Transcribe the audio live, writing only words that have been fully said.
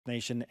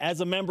Nation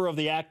as a member of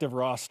the active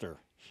roster.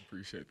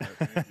 Appreciate that.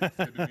 Thank you. It's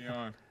good to be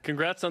on.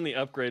 Congrats on the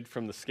upgrade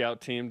from the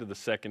scout team to the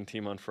second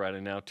team on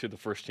Friday, now to the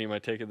first team, I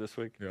take it, this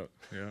week? Yep.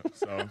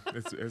 So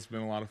it's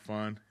been a lot of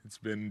fun. It's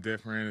been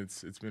different.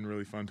 It's been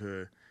really fun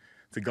to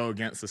go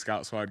against the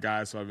scout squad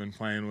guys who I've been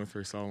playing with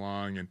for so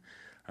long, and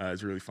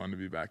it's really fun to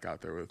be back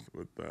out there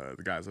with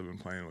the guys I've been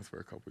playing with for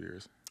a couple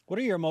years. What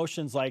are your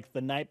emotions like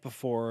the night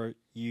before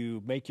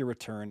you make your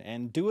return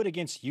and do it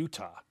against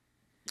Utah?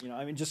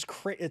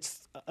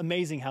 It's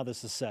amazing how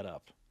this is set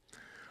up.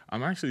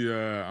 I'm actually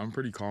I'm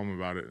pretty calm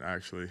about it,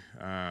 actually.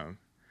 I'm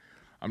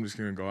just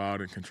going to go out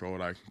and control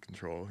what I can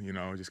control,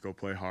 just go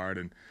play hard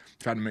and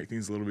try to make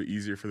things a little bit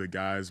easier for the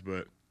guys.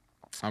 But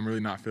I'm really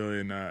not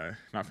feeling a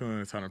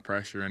ton of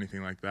pressure or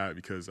anything like that,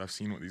 because I've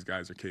seen what these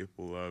guys are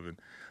capable of, and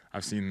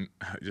I've seen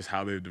just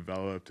how they've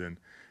developed and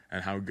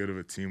how good of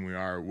a team we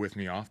are with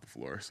me off the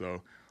floor.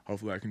 So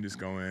hopefully I can just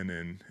go in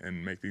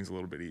and make things a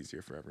little bit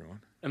easier for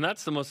everyone. And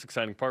that's the most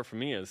exciting part for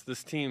me, is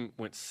this team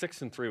went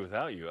 6-3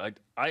 without you.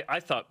 I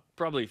thought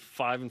probably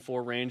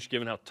 5-4 range,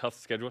 given how tough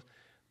the schedule was.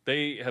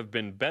 They have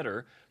been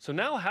better. So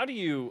now how do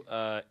you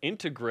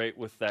integrate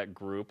with that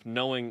group,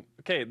 knowing,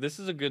 okay, this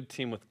is a good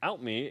team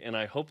without me, and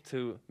I hope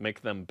to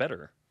make them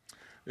better?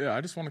 Yeah,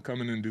 I just want to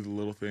come in and do the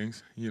little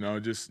things,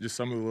 just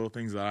some of the little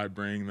things that I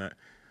bring that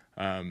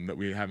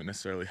we haven't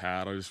necessarily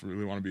had. I just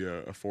really want to be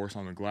a force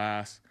on the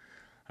glass.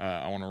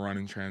 I want to run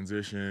in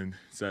transition,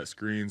 set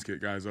screens,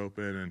 get guys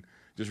open, and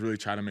just really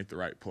try to make the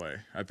right play.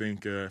 I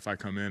think if I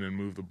come in and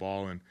move the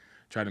ball and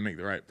try to make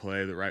the right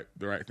play, the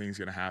right thing's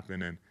going to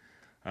happen, and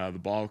the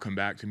ball will come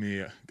back to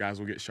me. Guys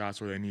will get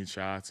shots where they need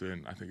shots,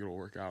 and I think it'll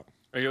work out.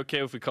 Are you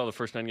okay if we call the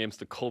first 9 games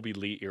the Colby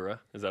Lee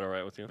era? Is that all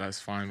right with you? That's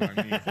fine by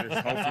me.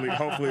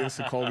 Hopefully it's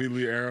the Colby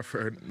Lee era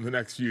for the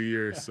next few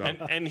years. So.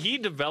 And he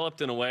developed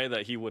in a way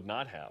that he would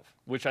not have,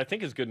 which I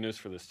think is good news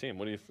for this team.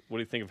 What do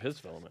you think of his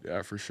development?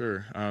 Yeah, for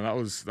sure. That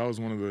was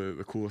one of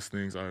the coolest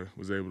things I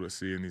was able to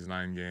see in these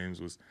 9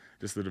 games, was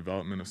just the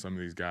development of some of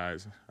these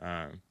guys.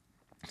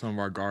 Some of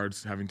our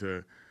guards having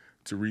to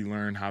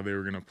relearn how they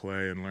were going to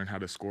play and learn how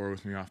to score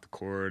with me off the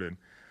court, and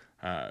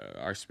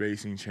our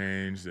spacing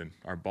changed, and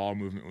our ball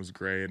movement was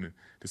great. And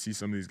to see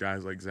some of these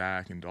guys like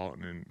Zach and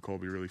Dalton and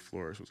Colby really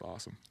flourish was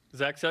awesome.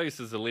 Zach Sellius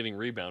is the leading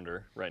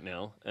rebounder right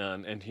now,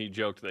 and he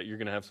joked that you're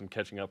going to have some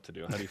catching up to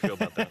do. How do you feel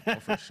about that? Oh,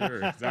 for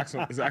sure.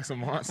 Zach's a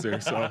monster,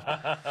 so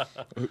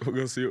we'll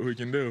go see what we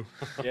can do.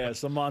 Yeah,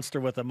 it's a monster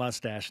with a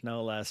mustache,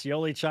 no less.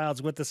 Yoeli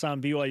Childs with us on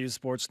BYU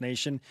Sports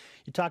Nation.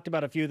 You talked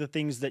about a few of the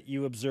things that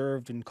you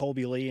observed in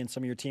Colby Lee and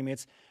some of your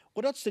teammates.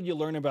 What else did you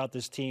learn about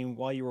this team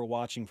while you were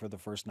watching for the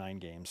first 9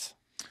 games?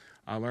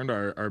 I learned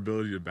our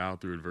ability to battle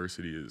through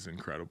adversity is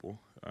incredible.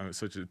 It's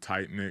such a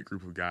tight-knit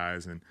group of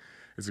guys, and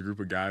it's a group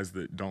of guys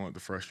that don't let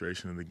the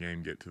frustration of the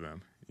game get to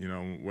them.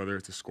 Whether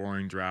it's a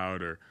scoring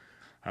drought or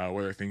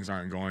whether things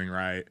aren't going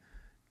right,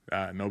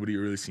 nobody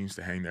really seems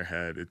to hang their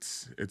head.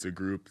 It's a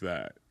group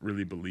that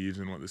really believes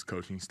in what this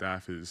coaching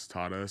staff has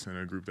taught us, and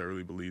a group that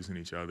really believes in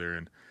each other.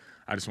 And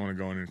I just want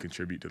to go in and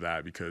contribute to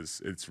that,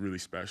 because it's really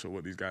special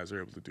what these guys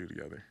are able to do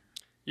together.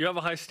 You have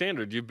a high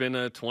standard. You've been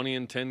a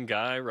 20-10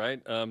 guy,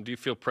 right? Do you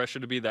feel pressure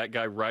to be that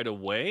guy right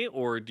away,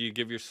 or do you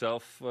give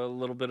yourself a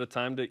little bit of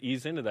time to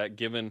ease into that,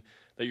 given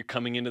that you're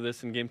coming into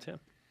this in Game 10?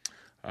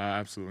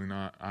 Absolutely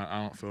not.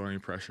 I don't feel any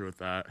pressure with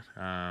that.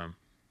 Stats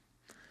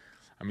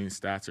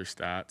are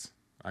stats.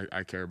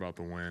 I care about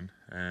the win,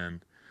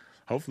 and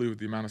hopefully with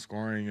the amount of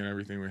scoring and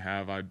everything we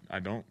have, I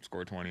don't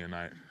score 20 a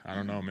night. I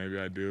don't know. Maybe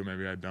I do,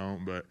 maybe I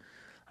don't, but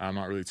I'm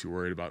not really too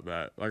worried about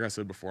that. Like I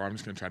said before, I'm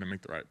just going to try to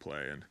make the right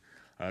play, and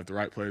if the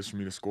right play is for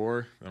me to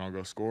score, then I'll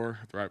go score.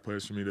 If the right play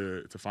is for me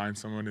to find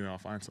somebody, then I'll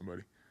find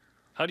somebody.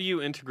 How do you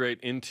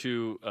integrate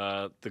into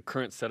the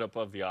current setup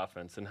of the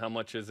offense, and how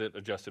much is it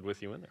adjusted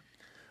with you in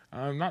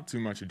there? Not too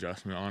much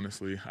adjustment,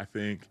 honestly. I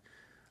think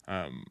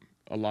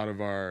a lot of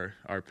our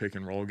pick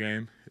and roll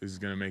game is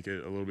going to make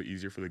it a little bit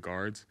easier for the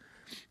guards.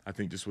 I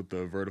think just with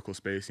the vertical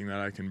spacing that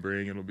I can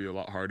bring, it'll be a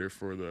lot harder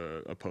for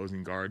the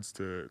opposing guards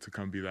to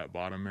come be that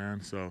bottom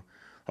man. So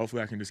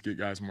hopefully I can just get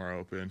guys more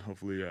open.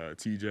 Hopefully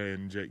TJ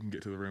and Jake can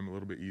get to the rim a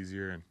little bit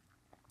easier. And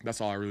that's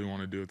all I really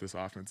want to do with this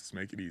offense, is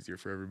make it easier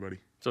for everybody.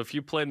 So if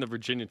you played in the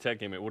Virginia Tech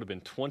game, it would have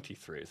been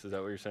 23. Is that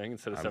what you're saying,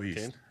 instead of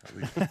 17? At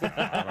least.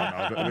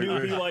 I don't know.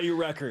 New BYU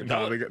record.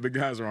 No, the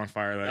guys were on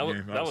fire that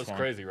game. That was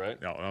crazy, right?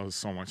 Yeah, that was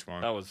so much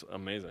fun. That was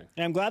amazing.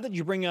 And I'm glad that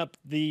you bring up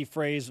the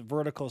phrase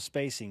vertical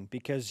spacing,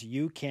 because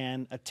you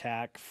can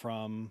attack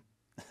from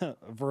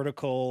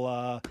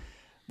vertical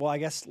well, I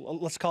guess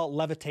let's call it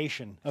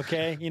levitation,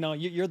 okay?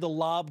 You're the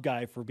lob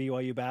guy for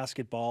BYU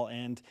basketball,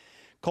 and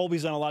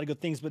Colby's done a lot of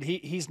good things, but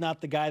he's not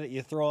the guy that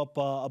you throw up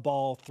a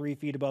ball 3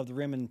 feet above the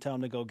rim and tell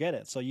him to go get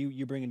it. So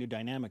you bring a new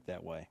dynamic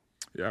that way.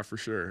 Yeah, for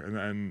sure.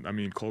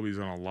 And Colby's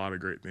done a lot of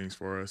great things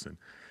for us, and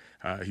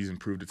he's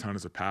improved a ton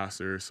as a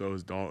passer. So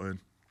has Dalton.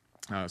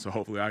 So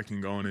hopefully I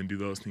can go in and do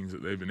those things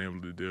that they've been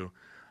able to do,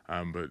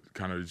 but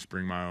kind of just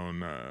bring my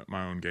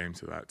own game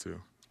to that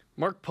too.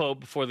 Mark Pope,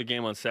 before the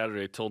game on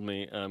Saturday, told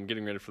me,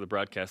 getting ready for the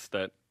broadcast,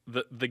 that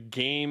the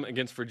game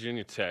against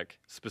Virginia Tech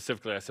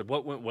specifically, I said,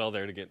 what went well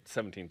there to get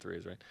 17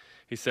 threes, right?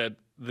 He said,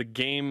 the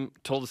game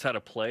told us how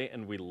to play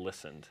and we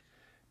listened.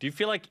 Do you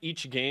feel like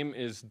each game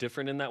is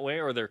different in that way,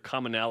 or are there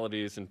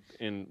commonalities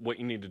in what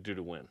you need to do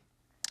to win?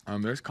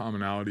 There's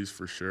commonalities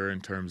for sure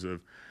in terms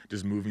of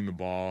just moving the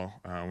ball.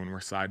 When we're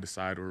side to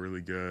side, we're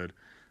really good.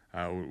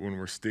 When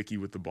we're sticky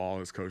with the ball,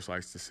 as Coach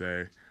likes to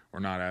say, we're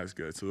not as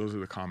good. So those are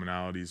the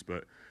commonalities.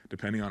 But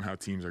depending on how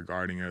teams are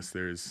guarding us,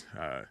 there's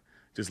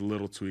just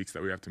little tweaks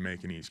that we have to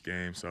make in each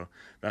game. So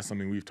that's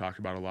something we've talked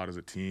about a lot as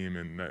a team,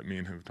 and that me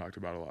and him have talked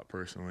about a lot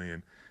personally.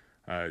 And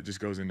it just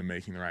goes into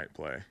making the right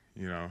play.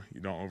 You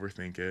don't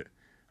overthink it.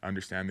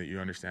 Understand that you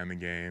understand the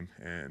game,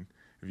 and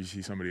if you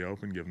see somebody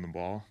open, give them the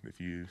ball. If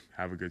you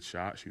have a good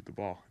shot, shoot the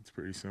ball. It's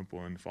pretty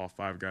simple, and if all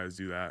 5 guys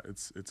do that,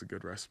 it's a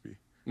good recipe.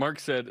 Mark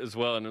said as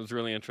well, and it was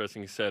really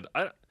interesting, he said,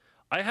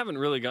 I haven't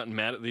really gotten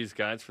mad at these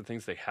guys for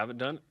things they haven't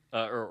done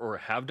or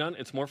have done.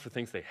 It's more for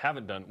things they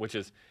haven't done, which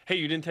is, hey,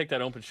 you didn't take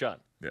that open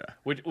shot. Yeah.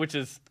 Which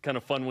is kind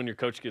of fun when your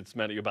coach gets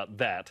mad at you about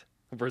that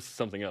versus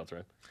something else,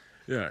 right?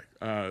 Yeah.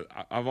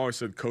 I've always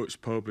said Coach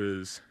Pope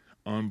is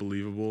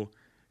unbelievable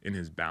in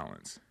his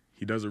balance.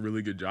 He does a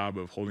really good job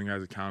of holding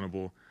guys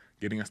accountable,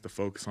 getting us to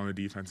focus on the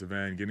defensive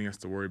end, getting us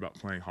to worry about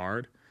playing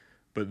hard.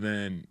 But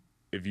then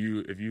if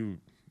you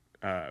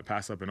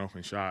pass up an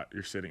open shot,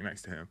 you're sitting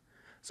next to him.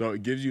 So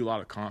it gives you a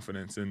lot of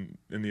confidence in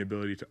the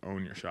ability to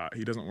own your shot.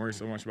 He doesn't worry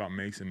so much about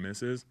makes and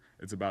misses.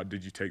 It's about,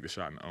 did you take the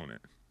shot and own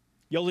it?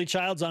 Yoeli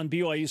Childs on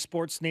BYU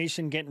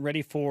SportsNation getting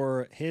ready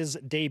for his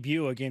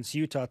debut against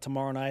Utah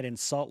tomorrow night in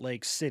Salt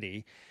Lake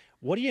City.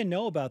 What do you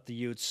know about the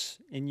Utes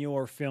in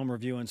your film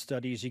review and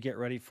study as you get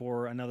ready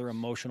for another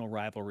emotional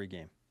rivalry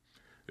game?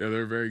 Yeah,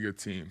 they're a very good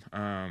team.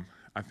 I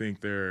think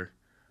they're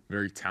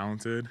very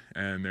talented,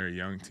 and they're a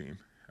young team.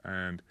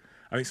 And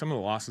I think some of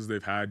the losses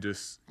they've had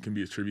just can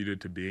be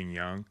attributed to being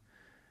young.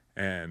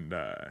 And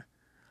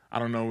I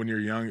don't know, when you're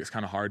young, it's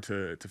kind of hard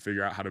to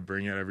figure out how to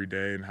bring it every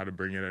day and how to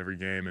bring it every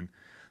game. And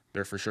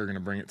they're for sure going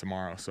to bring it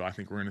tomorrow. So I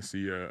think we're going to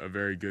see a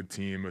very good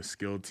team, a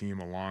skilled team,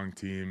 a long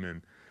team,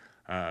 and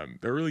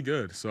they're really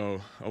good.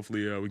 So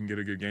hopefully we can get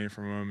a good game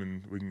from them,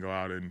 and we can go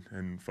out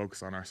and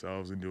focus on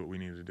ourselves and do what we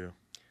need to do.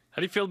 How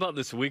do you feel about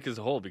this week as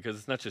a whole? Because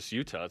it's not just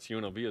Utah, it's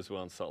UNLV as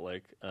well in Salt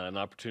Lake. An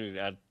opportunity to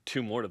add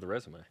 2 more to the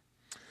resume.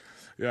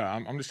 Yeah,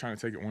 I'm just trying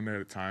to take it one day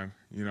at a time.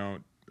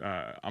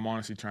 I'm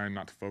honestly trying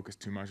not to focus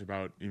too much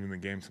about even the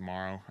game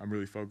tomorrow. I'm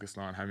really focused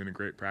on having a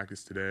great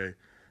practice today,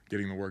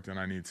 getting the work done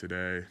I need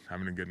today,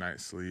 having a good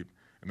night's sleep,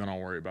 and then I'll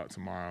worry about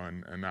tomorrow.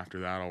 And after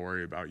that, I'll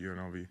worry about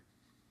UNLV.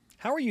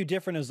 How are you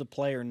different as a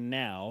player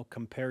now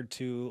compared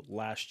to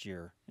last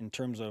year in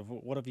terms of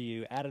what have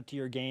you added to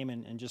your game,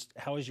 and just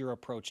how is your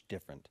approach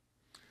different?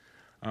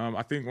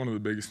 I think one of the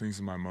biggest things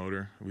is my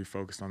motor. We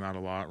focused on that a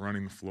lot,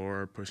 running the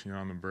floor, pushing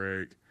on the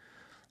break.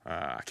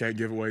 I can't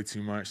give away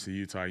too much to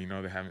Utah.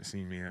 They haven't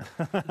seen me yet.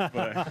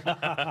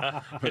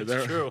 But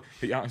it's true.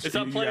 It's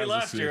not playing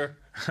last year.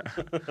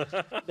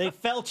 They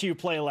felt you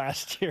play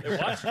last year. They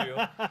watched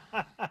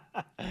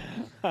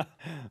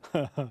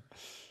you.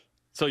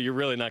 So you're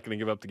really not going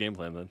to give up the game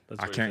plan then?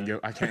 That's I can't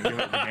give up the game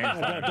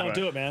plan. Don't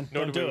do it, man.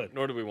 Don't do it.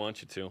 Nor do we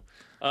want you to.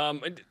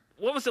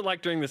 What was it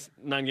like during this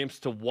 9 games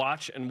to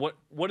watch, and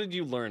what did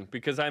you learn?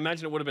 Because I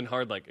imagine it would have been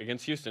hard, like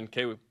against Houston.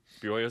 Okay,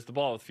 BYU has the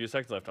ball with a few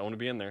seconds left. I want to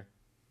be in there.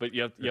 But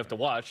you have to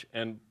watch,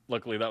 and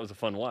luckily that was a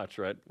fun watch,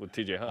 right, with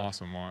TJ Huff.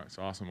 Awesome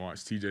watch.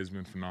 TJ's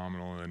been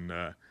phenomenal, and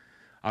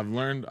I've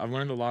learned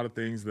a lot of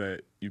things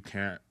that you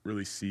can't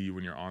really see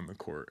when you're on the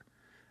court.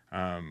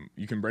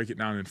 You can break it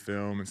down in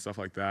film and stuff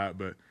like that,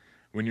 but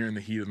when you're in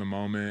the heat of the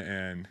moment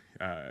and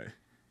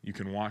you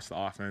can watch the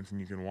offense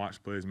and you can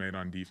watch plays made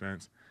on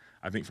defense,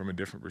 I think from a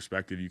different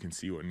perspective you can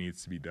see what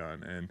needs to be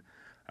done,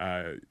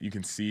 and you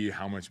can see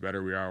how much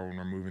better we are when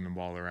we're moving the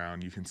ball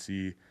around. You can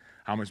see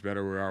how much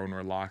better we are when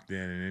we're locked in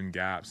and in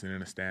gaps and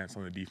in a stance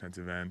on the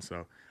defensive end.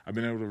 So I've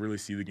been able to really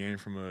see the game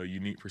from a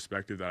unique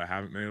perspective that I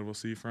haven't been able to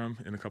see from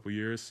in a couple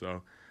years.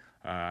 So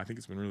I think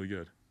it's been really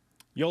good.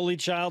 Yoeli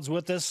Childs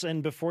with us,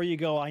 and before you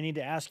go, I need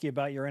to ask you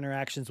about your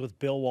interactions with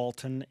Bill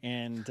Walton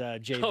and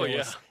Jay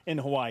Bilas in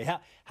Hawaii.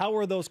 How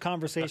were those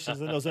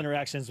conversations and those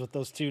interactions with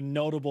those 2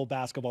 notable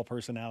basketball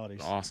personalities?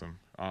 Awesome.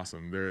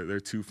 They're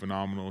 2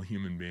 phenomenal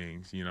human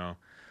beings.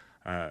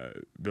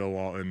 Bill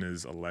Walton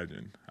is a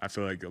legend. I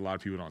feel like a lot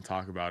of people don't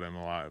talk about him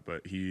a lot,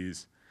 but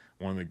he's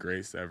one of the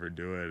greats to ever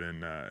do it.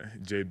 And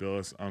Jay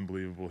Bilas,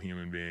 unbelievable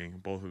human being.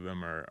 Both of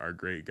them are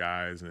great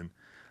guys, and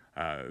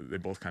they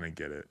both kind of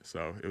get it.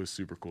 So it was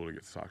super cool to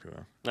get to talk to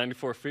them.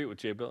 94 feet with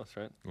Jay Bilas,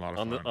 right? A lot of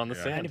fun. On the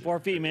sand. 94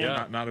 feet, man.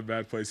 Yeah. Not a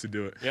bad place to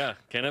do it. Yeah,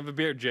 can't have a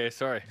beard, Jay.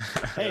 Sorry.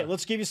 Hey,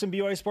 let's give you some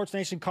BYU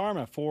SportsNation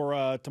karma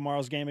for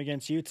tomorrow's game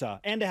against Utah,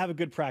 and to have a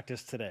good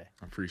practice today.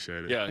 I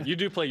appreciate it. Yeah, you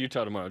do play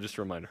Utah tomorrow, just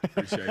a reminder.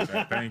 Appreciate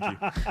that. Thank you.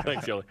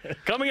 Thanks, Yoeli.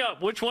 Coming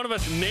up, which one of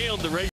us nailed the regular